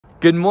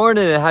Good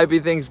morning and happy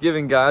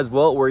Thanksgiving, guys.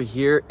 Well, we're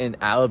here in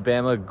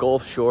Alabama,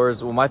 Gulf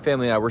Shores. Well, my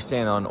family and I, we're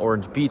staying on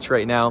Orange Beach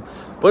right now.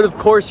 But of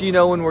course, you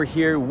know, when we're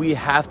here, we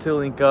have to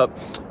link up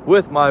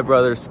with my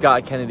brother,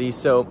 Scott Kennedy.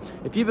 So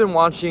if you've been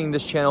watching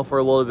this channel for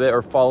a little bit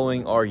or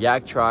following our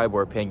Yak Tribe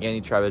or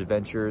Pangani Tribe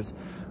adventures,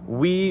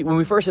 when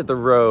we first hit the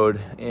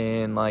road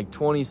in like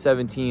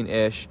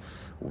 2017-ish,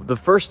 the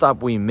first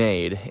stop we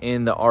made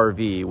in the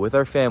RV with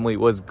our family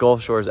was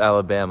Gulf Shores,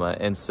 Alabama.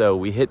 And so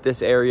we hit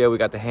this area, we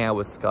got to hang out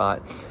with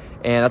Scott.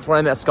 And that's when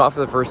I met Scott for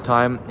the first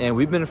time. And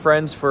we've been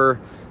friends for,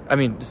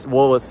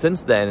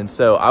 since then. And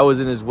so I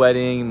was in his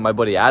wedding, my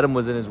buddy Adam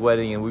was in his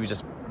wedding, and we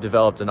just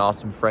developed an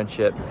awesome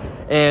friendship.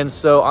 And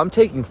so I'm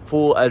taking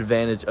full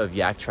advantage of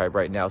Yak Tribe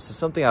right now. So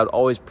something I would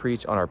always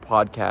preach on our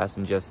podcast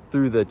and just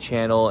through the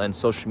channel and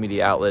social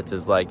media outlets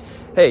is like,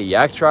 hey,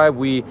 Yak Tribe,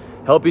 we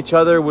help each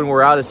other when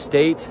we're out of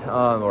state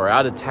or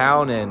out of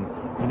town. And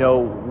you know,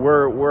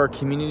 we're a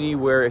community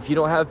where if you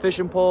don't have a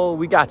fishing pole,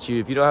 we got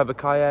you. If you don't have a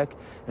kayak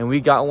and we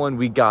got one,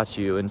 we got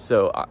you. And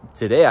so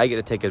today I get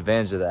to take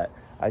advantage of that.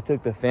 I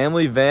took the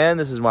family van.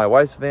 This is my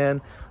wife's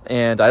van,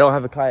 and I don't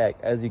have a kayak,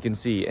 as you can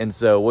see. And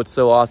so what's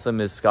so awesome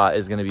is Scott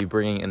is going to be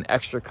bringing an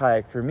extra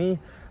kayak for me.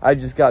 I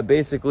just got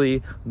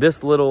basically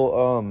this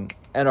little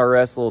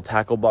NRS little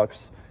tackle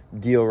box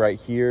deal right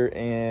here,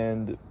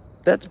 and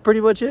that's pretty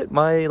much it,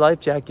 my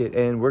life jacket,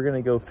 and we're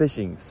gonna go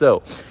fishing.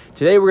 So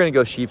today we're gonna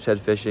go sheepshead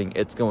fishing.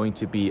 It's going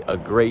to be a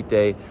great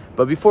day.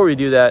 But before we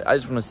do that, I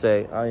just wanna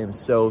say I am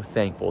so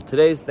thankful.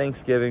 Today's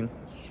Thanksgiving.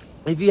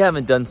 If you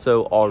haven't done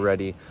so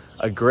already,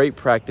 a great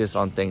practice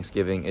on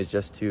Thanksgiving is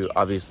just to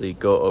obviously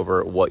go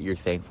over what you're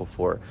thankful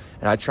for.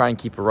 And I try and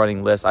keep a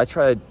running list. I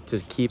try to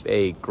keep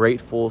a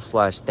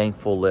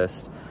grateful/thankful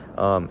list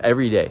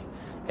every day.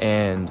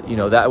 And, you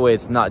know, that way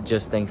it's not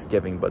just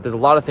Thankgiving, but there's a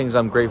lot of things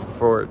I'm grateful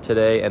for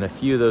today. And a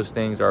few of those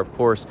things are, of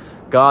course,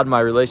 God,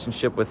 my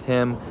relationship with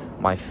him,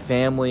 my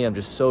family. I'm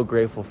just so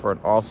grateful for an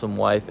awesome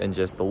wife, and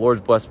just the Lord's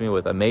blessed me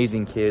with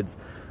amazing kids.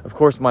 Of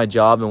course, my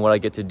job and what I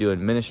get to do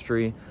in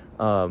ministry,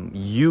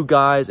 you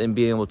guys, and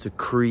being able to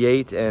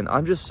create. And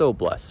I'm just so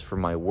blessed for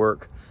my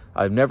work.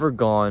 I've never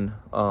gone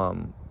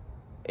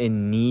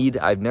in need.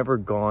 I've never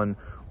gone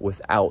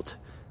without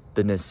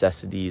the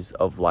necessities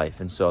of life,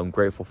 and so I'm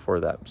grateful for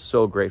that. I'm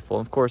so grateful.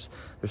 And of course,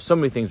 there's so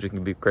many things we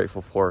can be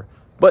grateful for,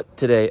 but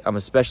today I'm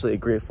especially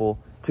grateful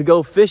to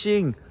go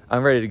fishing.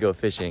 I'm ready to go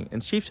fishing,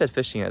 and sheepshead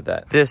fishing at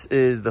that. This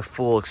is the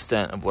full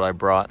extent of what I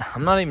brought.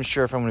 I'm not even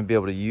sure if I'm going to be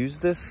able to use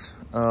this.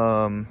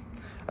 I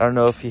don't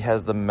know if he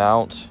has the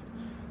mount.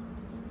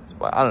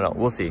 Well, I don't know,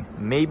 we'll see.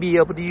 Maybe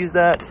able to use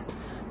that.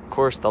 Of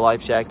course, the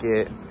life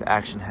jacket, the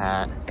action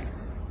hat,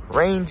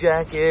 rain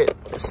jacket,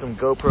 some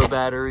GoPro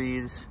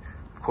batteries,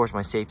 of course,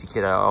 my safety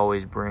kit I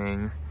always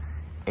bring,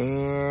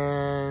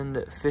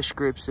 and fish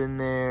grips in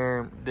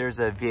there. There's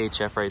a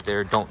VHF right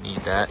there. Don't need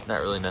that.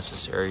 Not really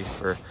necessary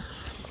for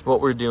what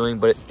we're doing,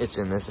 but it's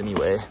in this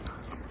anyway.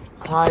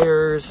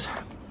 Pliers,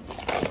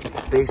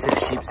 basic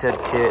sheepshead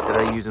kit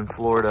that I use in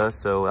Florida,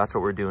 so that's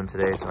what we're doing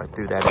today. So I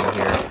threw that in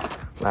here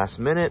last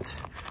minute.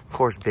 Of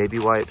course, baby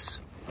wipes,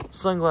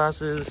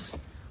 sunglasses,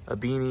 a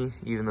beanie,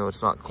 even though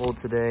it's not cold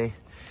today.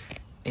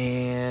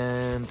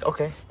 And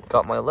okay,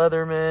 got my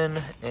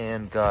Leatherman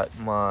and got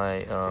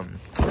my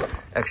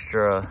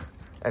extra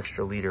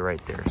leader right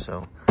there.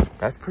 So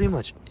that's pretty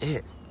much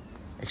it,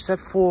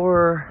 except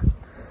for,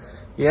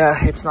 yeah,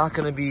 it's not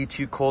going to be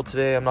too cold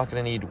today. I'm not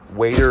going to need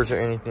waders or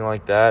anything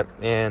like that.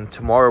 And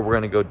tomorrow we're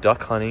going to go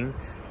duck hunting.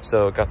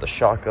 So got the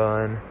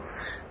shotgun,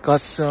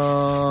 got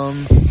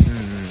some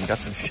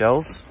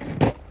shells.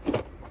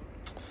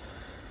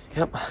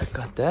 Yep,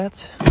 got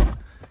that.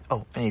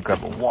 Oh, I need to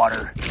grab a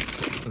water.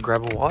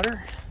 Grab a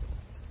water,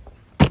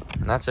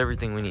 and that's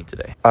everything we need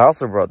today. I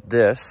also brought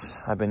this.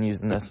 I've been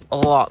using this a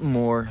lot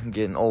more. I'm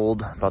getting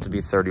old, about to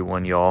be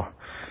 31, y'all.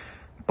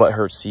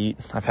 Butthurt seat.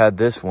 I've had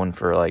this one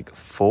for like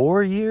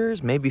 4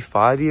 years, maybe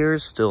 5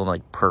 years, still in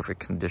like perfect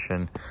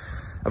condition.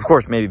 Of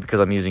course, maybe because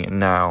I'm using it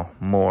now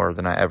more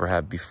than I ever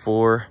have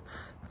before.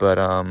 But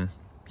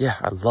yeah,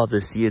 I love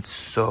this seat. It's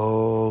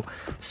so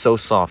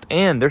soft,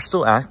 and they're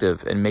still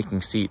active and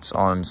making seats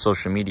on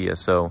social media.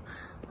 So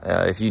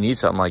if you need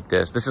something like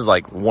this is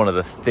like one of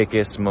the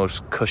thickest,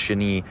 most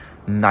cushiony,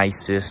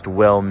 nicest,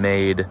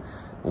 well-made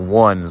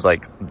ones,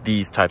 like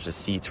these types of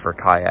seats for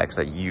kayaks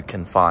that you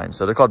can find.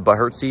 So they're called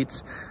butthurt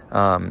seats. You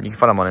can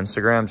find them on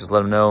Instagram. Just let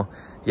them know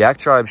Yak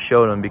Tribe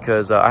showed them,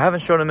 because I haven't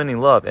shown them any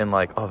love in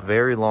like a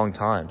very long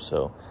time.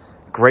 So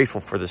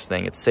grateful for this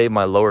thing. It saved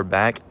my lower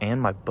back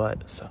and my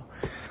butt. So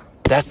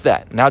that's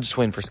that. Now just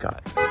waiting for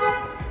Scott.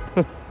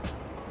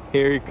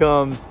 Here he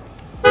comes.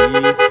 There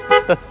it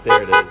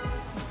is.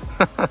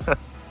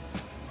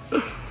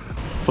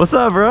 What's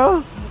up,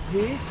 bro?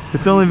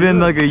 It's only been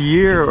like a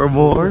year or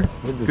more.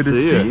 Good to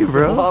see you,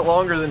 bro. A lot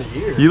longer than a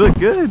year. You look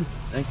good.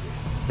 Thank you.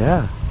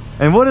 Yeah.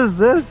 And what is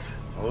this?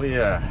 Oh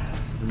yeah,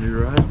 it's the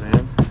new ride,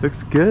 man.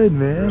 Looks good,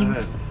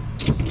 man.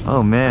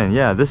 Oh man,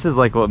 yeah. This is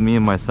like what me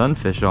and my son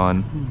fish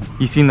on.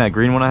 You seen that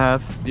green one I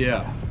have?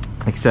 Yeah.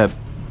 Except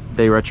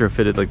they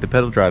retrofitted like the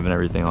pedal drive and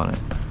everything on it.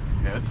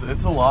 Yeah,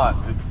 it's a lot.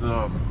 It's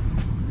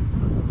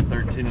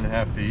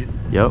 19.5 feet.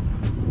 Yep.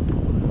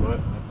 But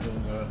I've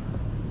been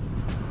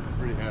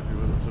pretty happy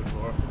with it so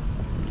far.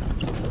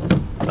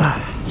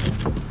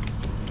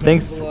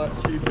 Thanks. It's a lot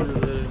cheaper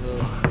than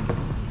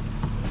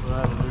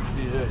riding a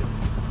new PA.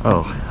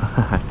 Oh,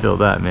 I feel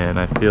that, man.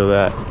 I feel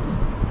that.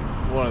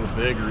 One of the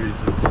big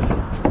reasons. A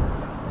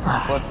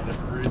bunch of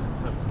different reasons.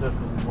 That's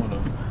definitely one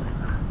of them.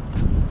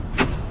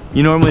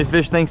 You normally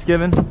fish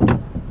Thanksgiving?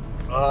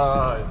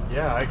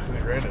 Yeah, I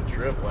actually ran a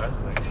trip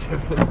last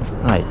Thanksgiving.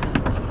 Nice.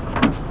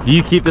 Do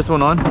you keep this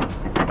one on?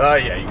 Yeah.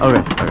 You can.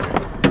 Okay.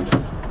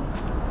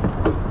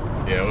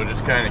 Yeah, we'll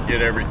just kind of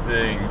get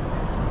everything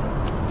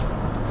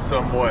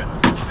somewhat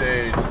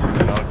staged, and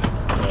then I'll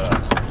just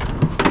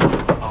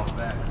I'll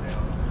back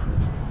down.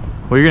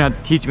 Well, you're gonna have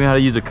to teach me how to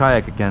use a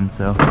kayak again,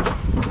 so.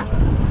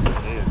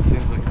 Hey, it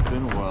seems like it's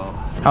been a while.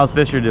 How's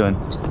Fisher doing?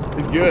 He's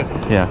good.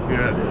 Yeah.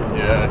 Good.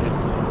 Yeah.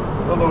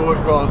 I don't know what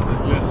caused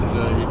it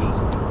yesterday. He just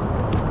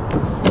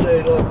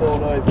stayed up all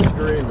night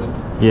screaming.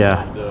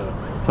 Yeah. And,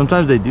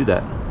 sometimes they do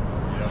that. yeah.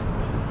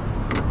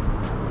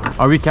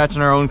 Are we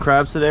catching our own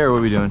crabs today, or what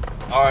are we doing?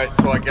 All right,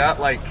 so I got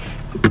like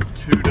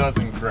 2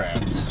 dozen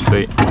crabs.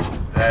 Sweet.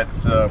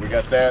 That's we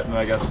got that, and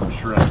I got some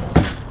shrimp.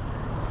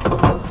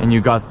 And you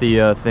got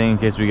the thing in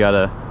case we got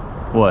a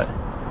what?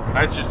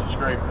 That's just a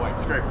scrape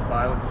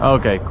pilots.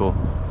 Okay, cool.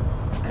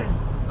 I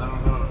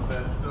don't know if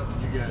that's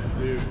something you guys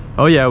do.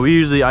 Oh yeah, I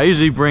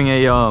usually bring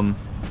a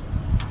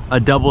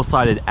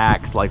double-sided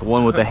axe, like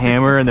one with a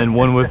hammer and then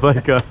one with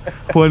like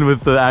one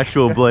with the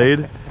actual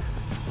blade.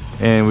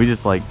 And we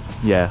just like,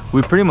 yeah,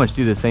 we pretty much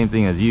do the same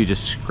thing as you,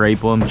 just scrape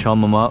them,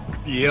 chum them up.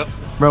 Yep.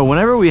 Bro,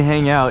 whenever we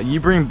hang out,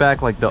 you bring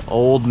back like the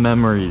old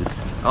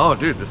memories. Oh,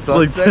 dude, the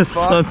sunset Like the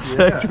spots?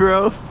 sunset, Yeah.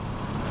 bro.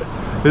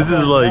 This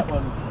is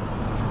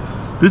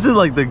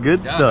like the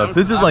good stuff.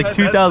 This is I've like had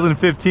that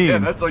 2015. yeah,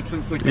 that's like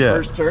since like the Yeah.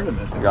 first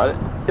tournament. Got it?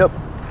 Yep.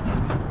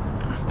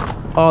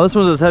 Oh, this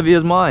one's as heavy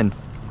as mine.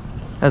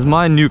 As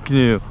my new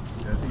canoe. Yeah,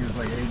 I think it was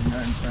like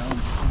 89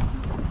 pounds.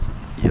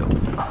 Yep.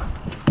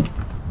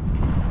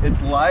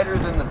 It's lighter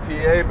than the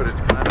PA, but it's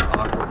kind of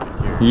awkward to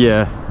carry.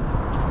 Yeah.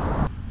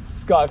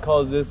 Scott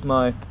calls this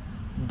my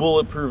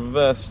bulletproof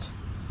vest.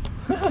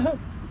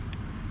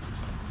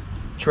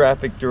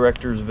 Traffic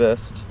director's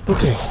vest.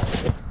 Okay.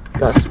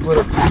 Gotta split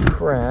up these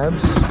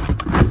crabs.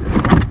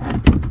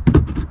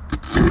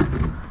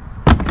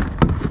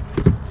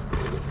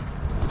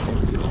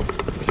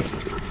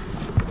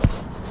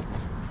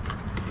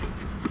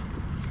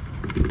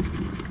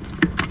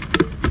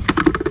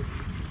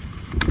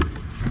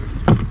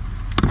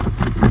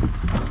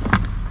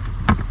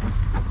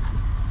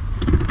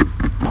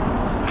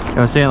 I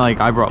was saying, like,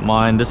 I brought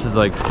mine. This is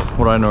like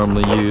what I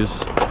normally use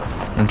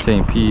in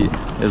St. Pete,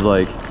 is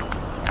like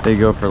they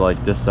go for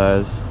like this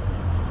size.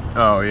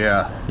 Oh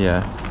yeah.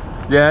 Yeah.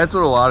 Yeah, that's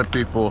what a lot of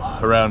people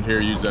around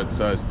here use, that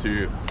size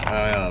too.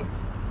 I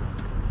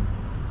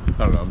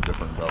don't know, I'm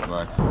different about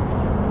mine.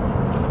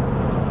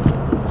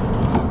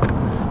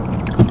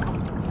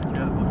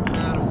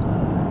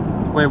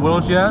 Wait, what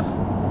don't you have?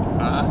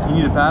 You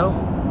need a paddle?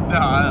 No,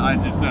 I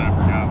just said I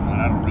forgot mine.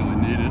 I don't really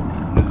need it.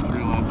 I just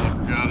realized I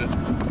forgot it.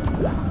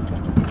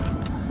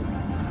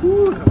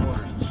 Whew, that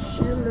water's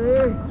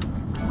chilly.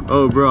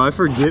 Oh, bro, I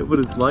forget what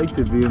it's like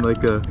to be in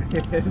like a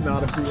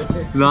Not a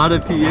PA. not a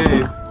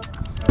PA.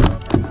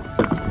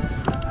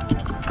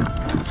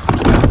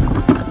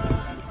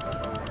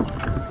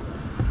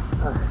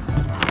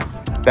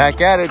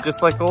 Back at it,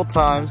 just like old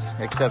times,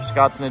 except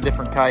Scott's in a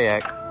different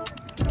kayak.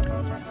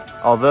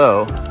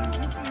 Although,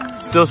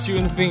 still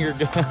shooting the finger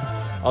gun.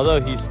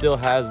 Although he still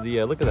has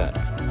the, look at that,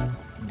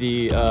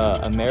 the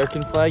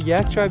American flag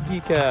Yak Tribe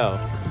decal,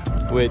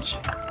 which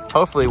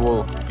hopefully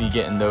we'll be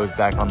getting those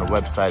back on the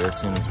website as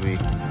soon as we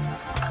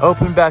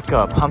open back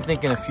up. I'm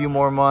thinking a few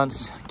more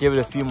months, give it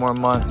a few more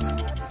months,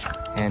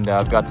 and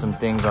I've got some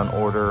things on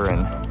order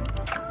and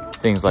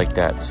things like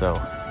that. So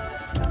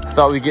I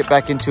thought we'd get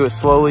back into it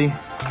slowly.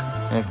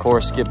 And of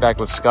course, get back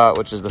with Scott,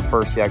 which is the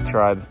first Yak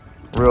Tribe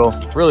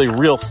really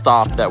real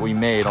stop that we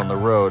made on the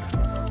road.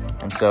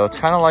 And so it's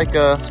kind of like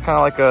a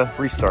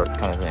restart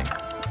kind of thing.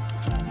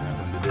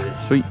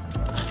 Sweet.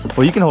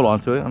 Well, you can hold on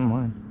to it. I don't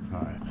mind.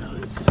 All right.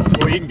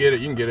 Well, you can get it.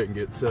 You can get it and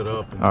get set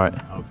up. And all right.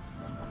 I'll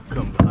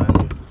come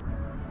behind you.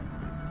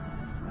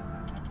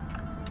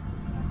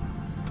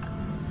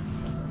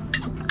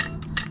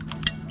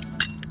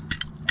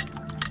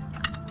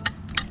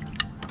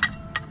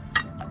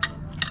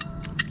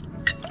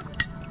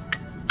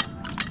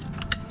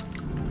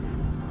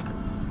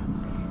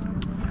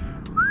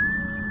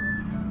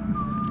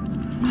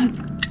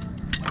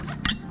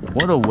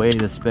 What a way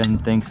to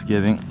spend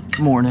Thanksgiving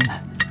morning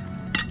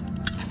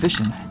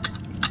fishing.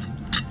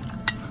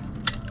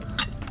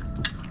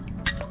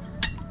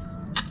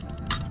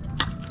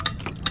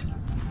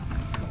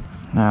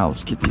 Now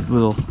let's get these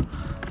little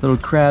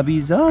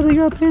crabbies. Oh, they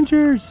got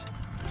pinchers.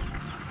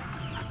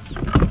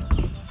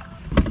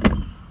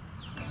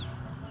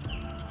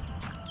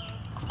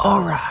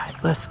 All right,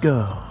 let's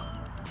go.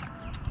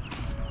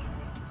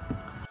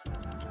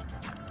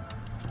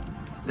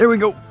 There we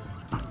go.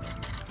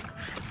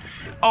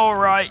 All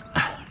right.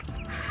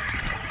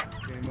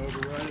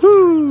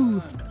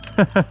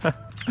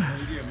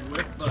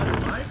 Whipped by a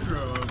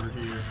micro over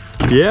here.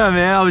 Yeah,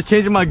 man, I was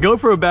changing my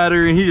GoPro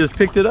battery and he just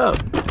picked it up.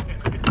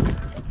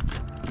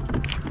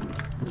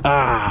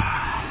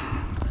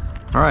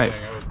 All right.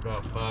 Dang, I was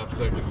about 5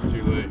 seconds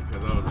too late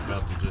because I was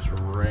about to just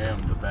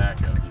ram the back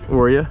of you.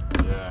 Were you?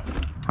 Yeah.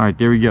 All right,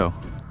 there we go.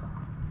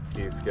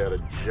 He's got a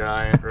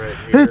giant right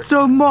here. It's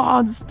a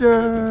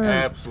monster. It's an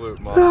absolute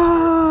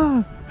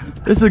monster.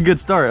 This is a good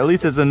start. At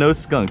least it's a no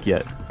skunk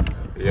yet.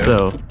 Yep.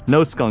 So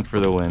no skunk for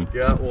the win.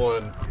 Got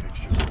one.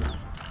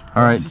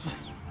 All right.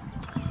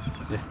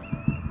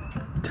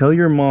 Tell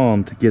your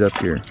mom to get up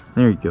here.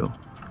 There you go.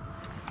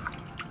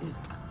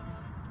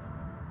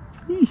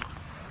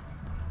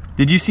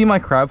 Did you see my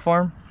crab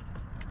farm?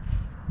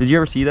 Did you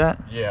ever see that?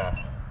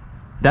 Yeah.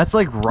 That's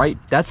like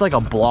that's like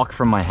a block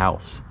from my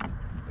house. Yeah,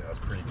 that's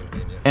pretty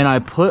convenient. And I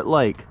put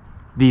like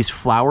these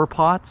flower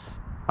pots.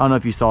 I don't know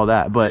if you saw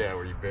that, but yeah,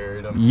 where you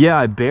buried them. Yeah,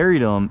 I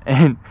buried them,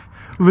 and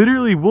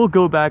literally we'll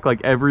go back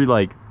like every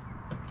like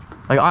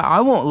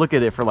I won't look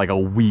at it for like a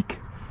week,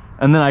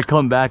 and then I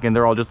come back and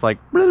they're all just like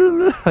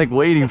like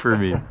waiting for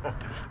me.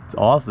 It's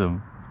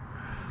awesome.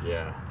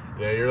 Yeah,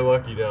 you're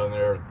lucky down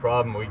there. The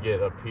problem we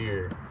get up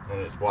here, and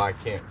it's why I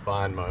can't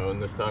find my own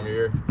this time of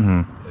year,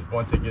 is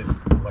once it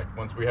gets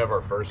once we have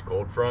our first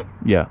cold front,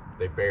 yeah,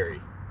 they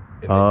bury.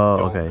 And they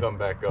don't come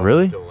back up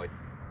until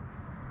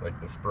like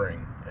the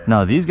spring. And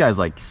no, these guys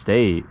like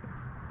stay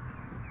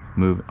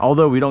moving.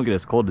 Although we don't get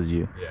as cold as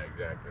you. Yeah,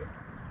 exactly.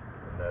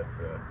 And that's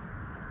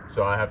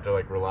so I have to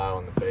like rely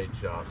on the bait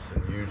shops,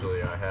 and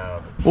usually I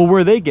have. Well, where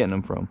are they getting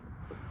them from?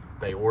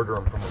 They order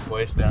them from a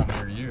place down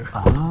near you.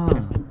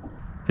 Oh.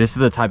 This is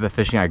the type of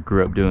fishing I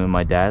grew up doing with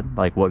my dad.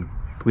 Like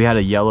we had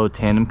a yellow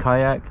tandem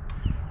kayak,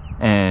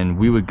 and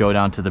we would go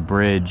down to the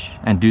bridge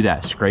and do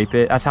that, scrape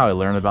it. That's how I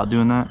learned about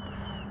doing that.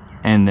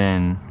 And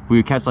then we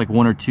would catch like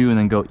one or two and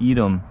then go eat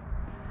them.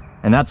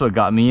 And that's what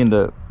got me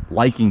into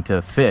liking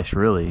to fish,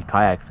 really,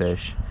 kayak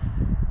fish,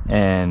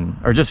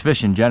 or just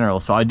fish in general.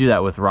 So I do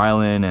that with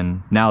Rylan,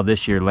 and now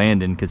this year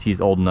Landon, because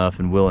he's old enough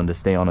and willing to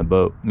stay on a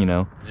boat, you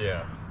know.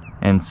 Yeah.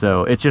 And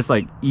so it's just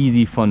like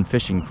easy, fun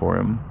fishing for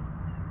him.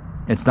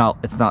 It's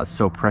not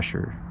so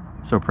pressured.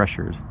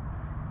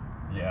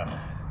 Yeah.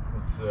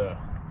 It's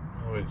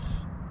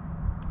always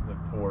look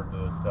forward to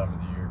this time of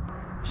the year.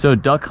 So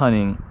duck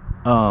hunting,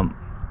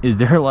 is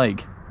there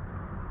like,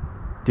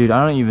 dude,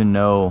 I don't even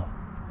know.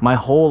 My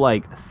whole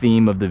like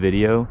theme of the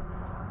video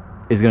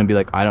is gonna be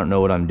like, I don't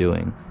know what I'm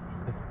doing.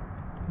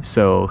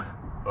 So.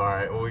 All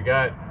right, well, we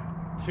got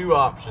two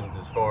options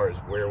as far as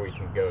where we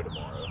can go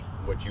tomorrow,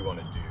 what you want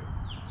to do.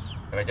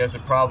 And I guess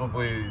it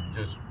probably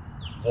just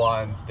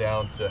winds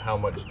down to how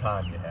much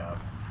time you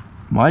have.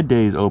 My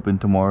day's open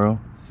tomorrow.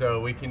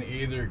 So we can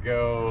either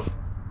go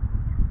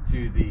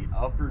to the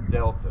upper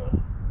delta,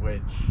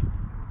 which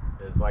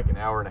is like an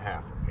hour and a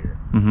half from here.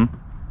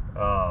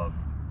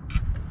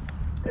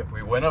 If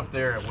we went up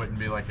there, it wouldn't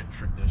be like a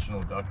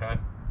traditional duck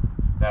hunt.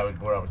 That was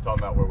what I was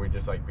talking about, where we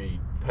just like be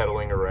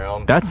pedaling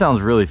around. That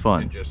sounds really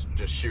fun. And just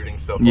shooting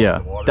stuff yeah,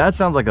 over the water. That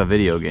sounds like a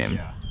video game.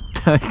 Yeah.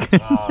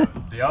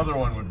 The other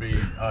one would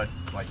be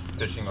us like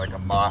fishing like a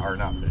mile, or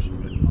not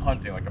fishing, but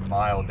hunting like a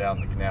mile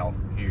down the canal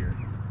from here.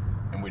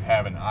 And we'd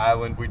have an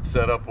island we'd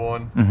set up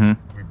on.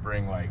 We'd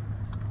bring like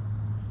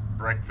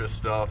breakfast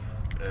stuff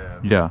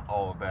and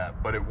all of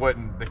that. But it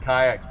wouldn't, the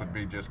kayaks would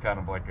be just kind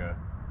of like a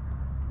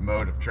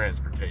mode of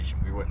transportation.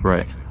 We wouldn't be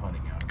actually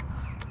hunting out of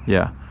them.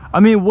 Yeah.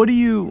 I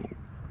mean,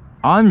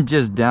 I'm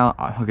just down.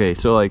 Okay,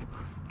 so like,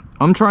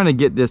 I'm trying to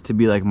get this to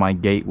be like my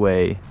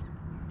gateway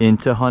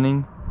into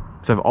hunting.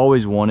 Because I've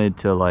always wanted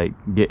to like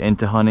get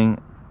into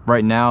hunting.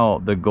 Right now,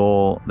 the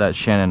goal that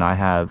Shannon and I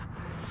have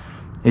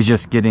is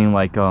just getting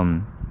like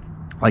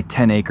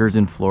 10 acres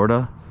in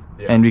Florida.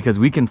 Yeah. And because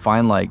we can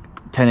find like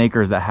 10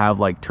 acres that have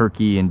like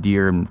turkey and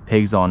deer and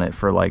pigs on it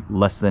for like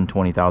less than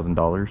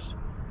 $20,000.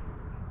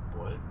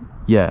 What?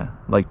 Yeah,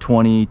 like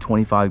 20,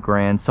 25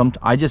 grand.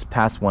 I just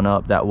passed one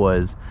up that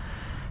was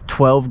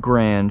 12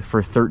 grand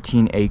for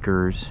 13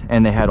 acres,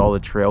 and they had all the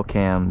trail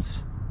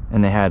cams,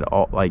 and they had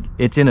all like,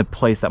 it's in a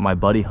place that my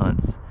buddy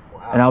hunts.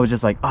 Wow. And I was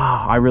just like, oh,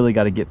 I really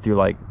got to get through,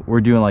 like,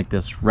 we're doing like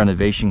this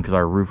renovation because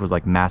our roof was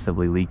like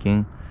massively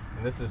leaking.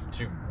 And this is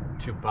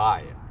to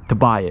buy it. To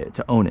buy it,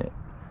 to own it.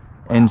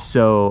 Wow. And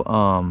so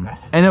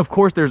and of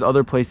course there's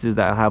other places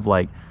that have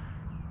like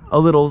a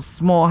little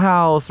small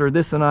house or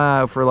this and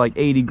that for like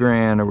 80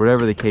 grand or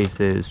whatever the case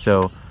is.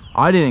 So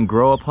I didn't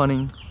grow up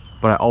hunting,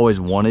 but I always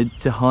wanted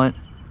to hunt.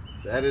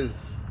 That is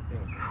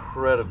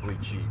incredibly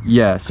cheap.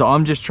 Yeah, so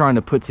I'm just trying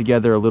to put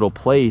together a little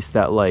place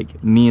that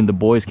like me and the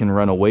boys can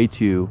run away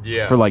to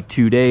for like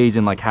 2 days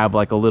and like have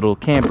like a little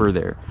camper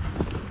there,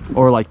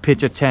 or like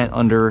pitch a tent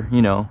under,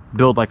 you know,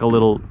 build like a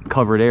little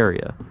covered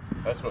area.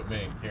 That's what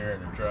me and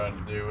Karen are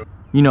trying to do.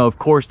 You know, of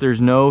course there's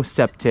no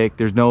septic,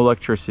 there's no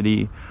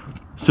electricity,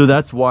 so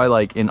that's why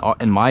like in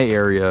my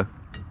area,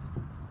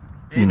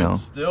 you know,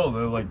 still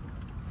though, like,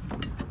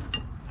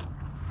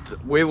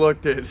 we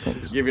looked at, to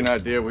give you an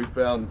idea, we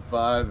found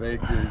 5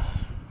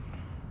 acres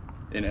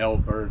in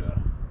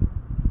Alberta.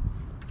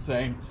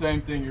 Same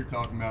thing you're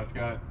talking about. It's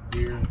got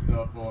deer and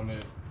stuff on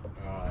it.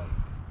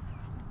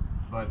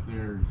 But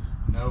there's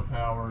no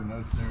power,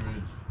 no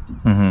sewage,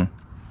 Mm-hmm.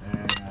 and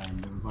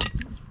it was like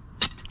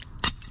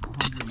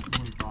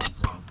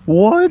 125,000.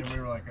 What? And we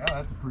were like, oh,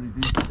 that's a pretty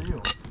decent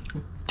deal.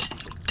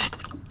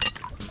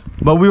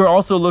 But we were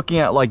also looking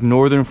at like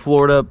northern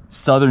Florida,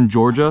 southern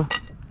Georgia.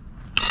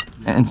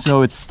 And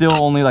so it's still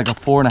only like a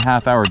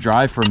 4.5 hour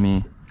drive for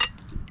me.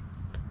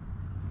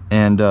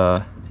 And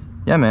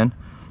yeah, man.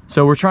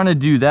 So we're trying to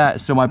do that.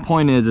 So my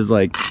point is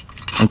like,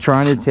 I'm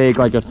trying to take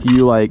like a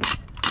few like,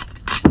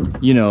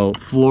 you know,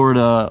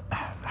 Florida,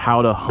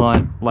 how to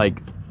hunt.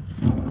 Like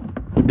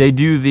they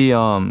do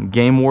the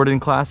game warden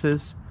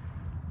classes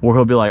where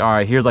he'll be like, all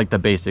right, here's like the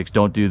basics.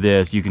 Don't do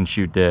this. You can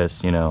shoot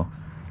this, you know,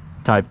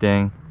 type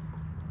thing.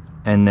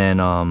 And then,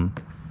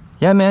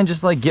 yeah, man,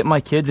 just like get my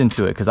kids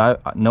into it. Cause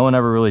no one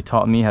ever really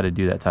taught me how to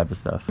do that type of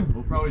stuff.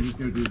 We'll probably just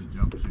go do the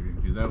jump shooting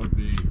because that would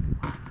be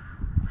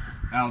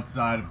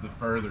outside of the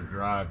further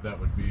drive. That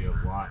would be a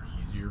lot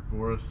easier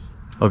for us.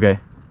 Okay.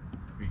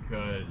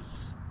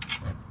 Because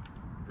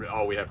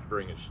all we have to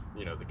bring is,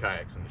 you know, the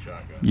kayaks and the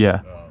shotguns.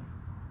 Yeah.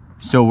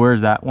 So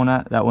where's that one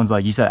at? That one's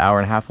like, you said hour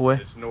and a half away?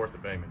 It's north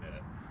of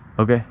Baymanette.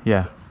 Okay,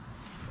 yeah.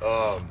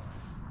 So,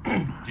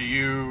 do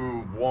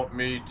you want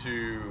me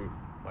to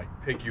like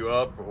pick you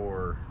up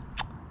or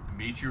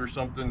meet you or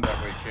something?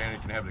 That way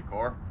Shannon can have the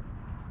car?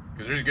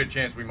 Because there's a good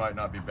chance we might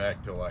not be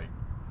back till like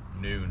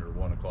noon or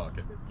 1 o'clock,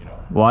 you know.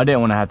 Well, I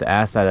didn't want to have to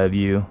ask that of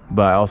you,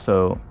 but I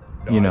also,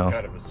 No, you know. I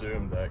kind of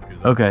assumed that. Cause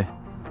Okay.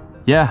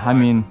 Yeah, I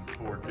mean.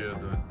 4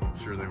 kids, I'm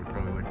sure they would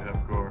probably like to have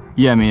a car.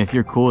 Yeah, I mean, if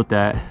you're cool with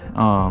that,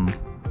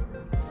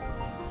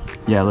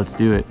 yeah, let's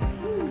do it.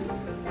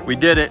 We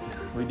did it.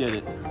 We did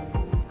it.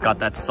 Got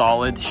that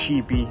solid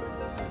sheepy.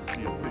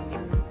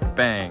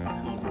 Bang.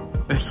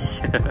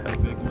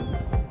 Yeah.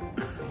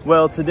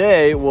 Well,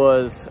 today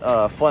was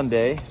a fun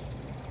day.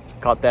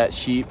 Caught that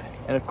sheep.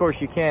 And of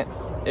course, you can't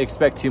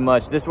expect too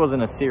much. This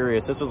wasn't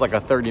this was like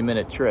a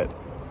 30-minute trip,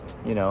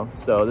 you know?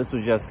 So this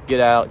was just get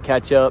out,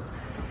 catch up,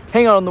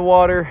 hang out on the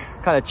water,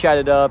 kind of chat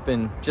it up,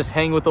 and just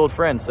hang with old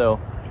friends. So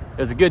it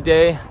was a good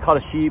day. Caught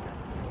a sheep.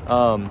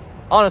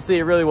 Honestly,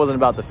 it really wasn't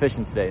about the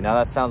fishing today. Now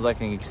that sounds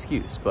like an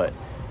excuse, but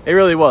it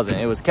really wasn't.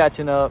 It was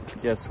catching up,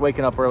 just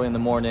waking up early in the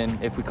morning.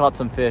 If we caught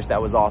some fish,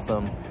 that was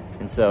awesome.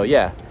 And so,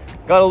 yeah,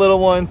 got a little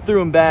one,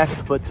 threw him back,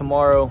 but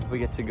tomorrow we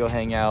get to go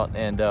hang out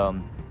and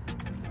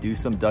do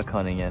some duck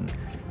hunting. And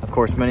of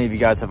course, many of you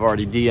guys have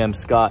already DM'd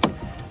Scott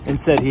and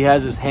said he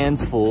has his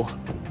hands full.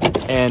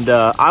 And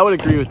I would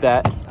agree with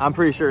that. I'm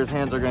pretty sure his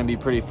hands are gonna be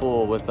pretty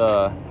full with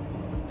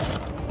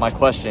my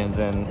questions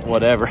and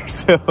whatever.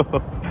 So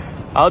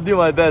I'll do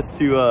my best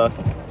to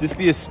just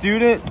be a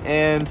student,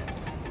 and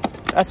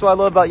that's what I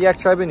love about Yak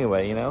Tribe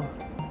anyway, you know?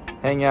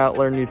 Hang out,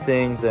 learn new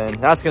things, and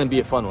that's gonna be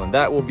a fun one.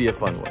 That will be a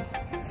fun one.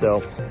 So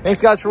thanks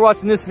guys for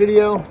watching this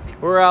video.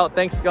 We're out.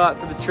 Thanks Scott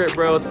for the trip,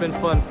 bro. It's been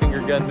fun, finger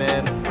gun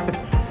man.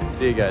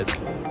 See you guys.